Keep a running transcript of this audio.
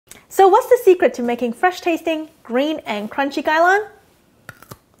So what's the secret to making fresh tasting, green and crunchy Gai Lan?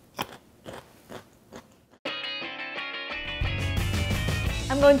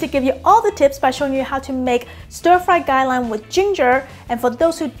 I'm going to give you all the tips by showing you how to make Stir Fry Gai Lan with ginger, and for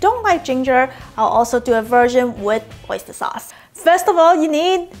those who don't like ginger, I'll also do a version with oyster sauce. First of all, you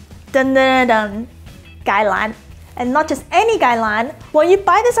need Gai Lan. And not just any Gai Lan. When you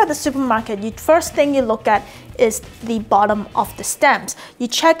buy this at the supermarket, the first thing you look at is the bottom of the stems. You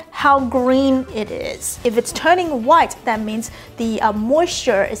check how green it is. If it's turning white, that means the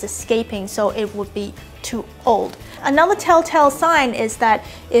moisture is escaping, so it would be too old. Another telltale sign is that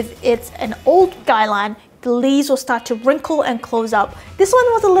if it's an old Gai Lan, the leaves will start to wrinkle and close up. This one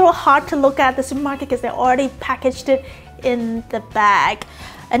was a little hard to look at the supermarket because they already packaged it in the bag.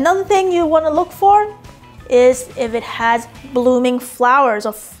 Another thing you want to look for is if it has blooming flowers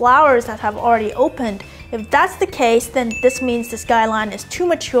or flowers that have already opened. If that's the case, then this means this Gai Lan is too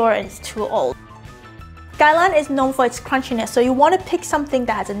mature and it's too old. Gai Lan is known for its crunchiness, so you want to pick something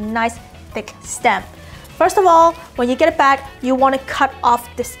that has a nice thick stem. First of all, when you get it back, you want to cut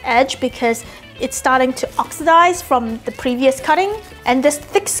off this edge because it's starting to oxidize from the previous cutting. And this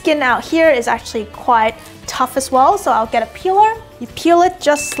thick skin out here is actually quite tough as well, so I'll get a peeler. You peel it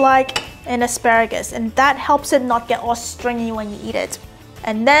just like an asparagus, and that helps it not get all stringy when you eat it.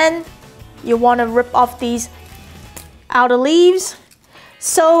 And then you want to rip off these outer leaves.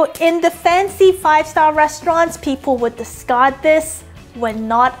 So in the fancy 5-star restaurants, people would discard this. We're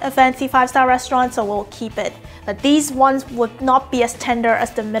not a fancy 5-star restaurant, so we'll keep it. But these ones would not be as tender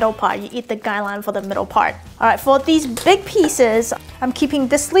as the middle part. You eat the Gai Lan for the middle part. All right, for these big pieces, I'm keeping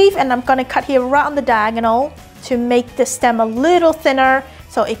this leaf and I'm gonna cut here right on the diagonal to make the stem a little thinner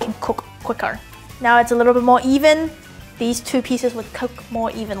so it can cook quicker. Now it's a little bit more even. These two pieces would cook more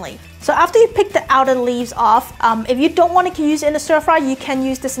evenly. So after you pick the outer leaves off, if you don't want to use it in the stir fry, you can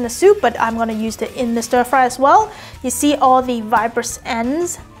use this in the soup, but I'm going to use it in the stir fry as well. You see all the fibrous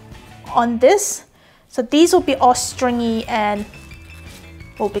ends on this. So these will be all stringy and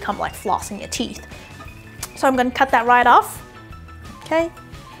will become like flossing your teeth. So I'm going to cut that right off. Okay.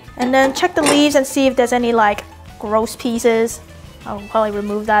 And then check the leaves and see if there's any like gross pieces. I'll probably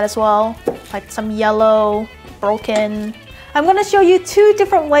remove that as well, like some yellow, broken. I'm going to show you two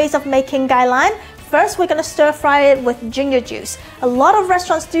different ways of making Gai Lan. First, we're going to stir fry it with ginger juice. A lot of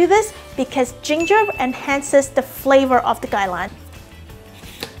restaurants do this because ginger enhances the flavor of the Gai Lan.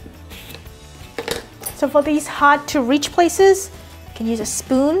 So for these hard to reach places, you can use a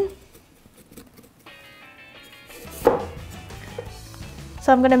spoon.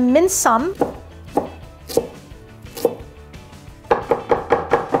 So I'm going to mince some.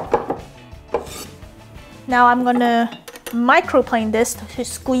 Now I'm going to microplane this to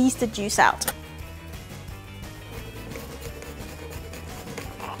squeeze the juice out.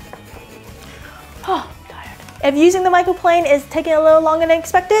 Oh, I'm tired. If using the microplane is taking a little longer than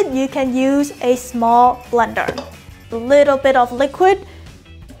expected, you can use a small blender. A little bit of liquid.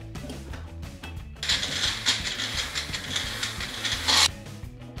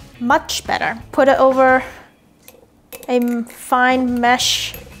 Much better. Put it over a fine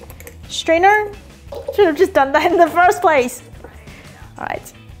mesh strainer. Should have just done that in the first place. All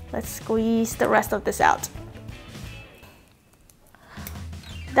right, let's squeeze the rest of this out.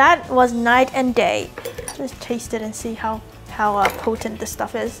 That was night and day. Just taste it and see how potent this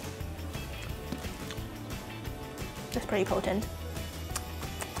stuff is. It's pretty potent.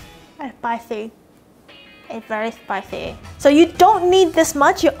 It's spicy. It's very spicy. So you don't need this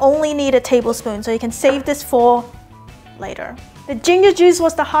much, you only need a tablespoon, so you can save this for later. The ginger juice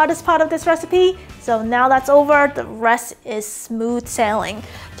was the hardest part of this recipe, so now that's over, the rest is smooth sailing.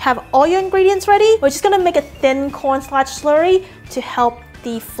 To have all your ingredients ready, we're just gonna make a thin cornstarch slurry to help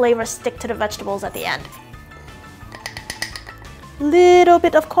the flavor stick to the vegetables at the end. Little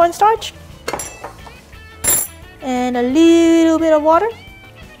bit of cornstarch and a little bit of water.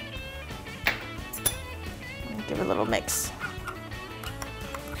 Give it a little mix.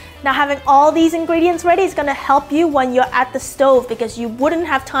 Now having all these ingredients ready is going to help you when you're at the stove because you wouldn't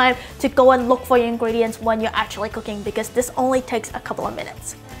have time to go and look for your ingredients when you're actually cooking because this only takes a couple of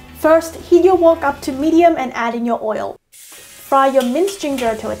minutes. First, heat your wok up to medium and add in your oil. Fry your minced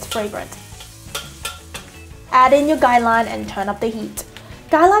ginger till it's fragrant. Add in your Gai Lan and turn up the heat.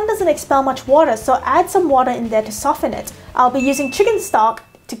 Gai Lan doesn't expel much water, so add some water in there to soften it. I'll be using chicken stock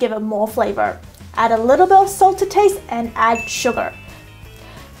to give it more flavor. Add a little bit of salt to taste and add sugar.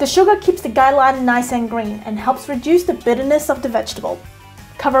 The sugar keeps the Gai Lan nice and green and helps reduce the bitterness of the vegetable.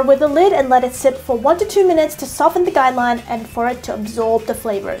 Cover with a lid and let it sit for 1 to 2 minutes to soften the Gai Lan and for it to absorb the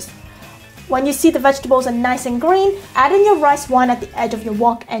flavors. When you see the vegetables are nice and green, add in your rice wine at the edge of your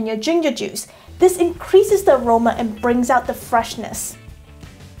wok and your ginger juice. This increases the aroma and brings out the freshness.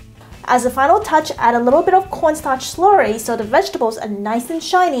 As a final touch, add a little bit of cornstarch slurry so the vegetables are nice and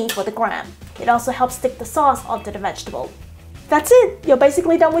shiny for the gram. It also helps stick the sauce onto the vegetable. That's it! You're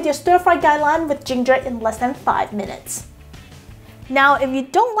basically done with your Stir Fry Gai Lan with ginger in less than 5 minutes. Now, if you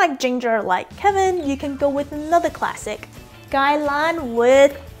don't like ginger like Kevin, you can go with another classic, Gai Lan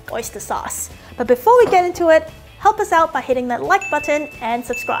with oyster sauce. But before we get into it, help us out by hitting that like button and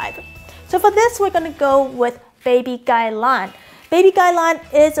subscribe. So for this, we're gonna go with Baby Gai Lan. Baby Gai Lan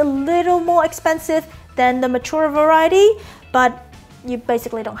is a little more expensive than the mature variety, but you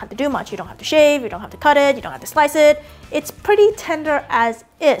basically don't have to do much. You don't have to shave, you don't have to cut it, you don't have to slice it. It's pretty tender as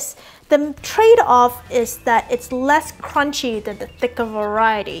is. The trade-off is that it's less crunchy than the thicker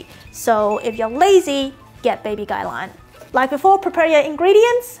variety. So if you're lazy, get Baby Gai Lan. Like before, prepare your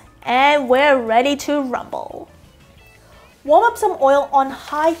ingredients and we're ready to rumble. Warm up some oil on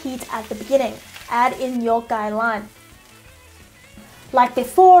high heat at the beginning. Add in your Gai Lan. Like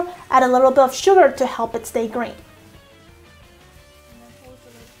before, add a little bit of sugar to help it stay green.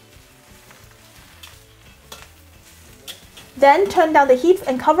 Then turn down the heat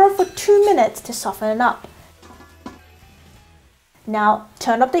and cover for 2 minutes to soften it up. Now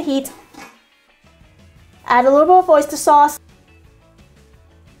turn up the heat. Add a little bit of oyster sauce.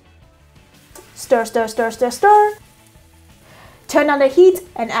 Stir, stir, stir, stir, stir. Turn on the heat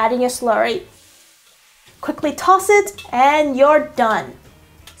and add in your slurry. Quickly toss it and you're done.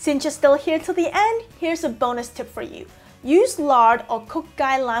 Since you're still here till the end, here's a bonus tip for you. Use lard or cooked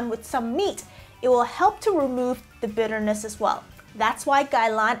Gai Lan with some meat. It will help to remove the bitterness as well. That's why Gai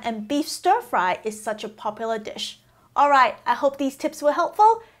Lan and beef stir fry is such a popular dish. Alright, I hope these tips were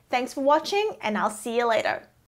helpful. Thanks for watching and I'll see you later.